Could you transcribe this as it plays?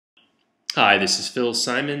Hi, this is Phil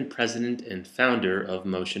Simon, President and founder of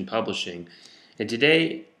Motion Publishing. And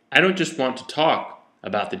today, I don't just want to talk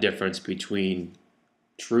about the difference between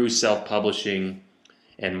true self publishing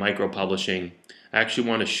and micro publishing. I actually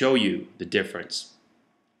want to show you the difference.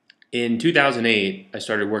 In 2008, I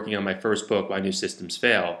started working on my first book, Why New Systems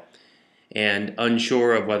Fail. And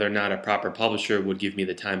unsure of whether or not a proper publisher would give me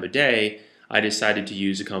the time of day, I decided to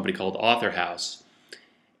use a company called Author House.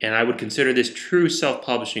 And I would consider this true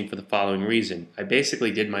self-publishing for the following reason. I basically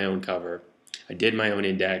did my own cover. I did my own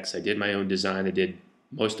index. I did my own design. I did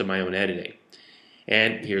most of my own editing.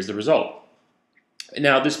 And here's the result.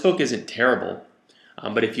 Now, this book isn't terrible,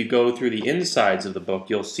 but if you go through the insides of the book,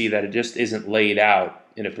 you'll see that it just isn't laid out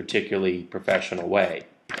in a particularly professional way.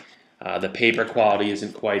 The paper quality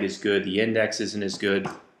isn't quite as good. The index isn't as good.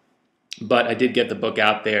 But I did get the book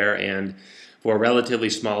out there, and for a relatively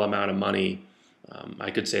small amount of money,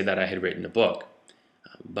 I could say that I had written a book.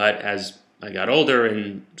 But as I got older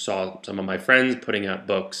and saw some of my friends putting out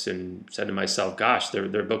books and said to myself, gosh,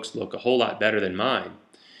 their books look a whole lot better than mine,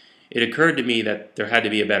 it occurred to me that there had to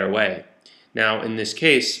be a better way. Now, in this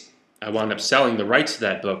case, I wound up selling the rights to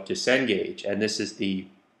that book to Cengage, and this is the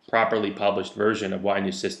properly published version of Why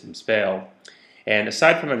New Systems Fail. And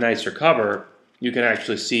aside from a nicer cover, you can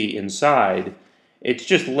actually see inside it's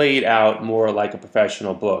just laid out more like a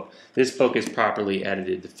professional book. This book is properly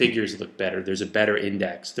edited. The figures look better. There's a better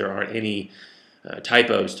index. There aren't any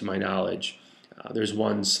typos to my knowledge. There's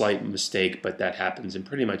one slight mistake, but that happens in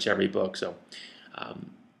pretty much every book. So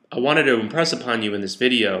I wanted to impress upon you in this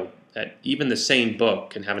video that even the same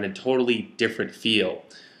book can have a totally different feel.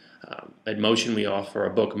 At Motion, we offer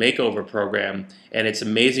a book makeover program, and it's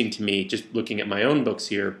amazing to me, just looking at my own books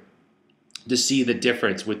here, to see the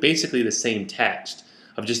difference with basically the same text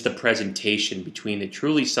of just the presentation between a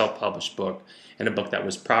truly self-published book and a book that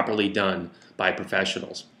was properly done by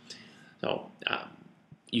professionals. So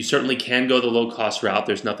you certainly can go the low-cost route.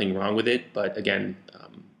 There's nothing wrong with it, but again,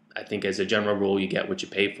 I think as a general rule, you get what you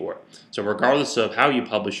pay for. So regardless of how you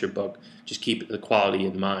publish your book, just keep the quality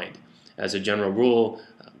in mind. As a general rule,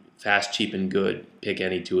 fast, cheap, and good, pick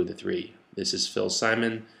any two of the three. This is Phil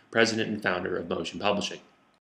Simon, President and founder of Motion Publishing.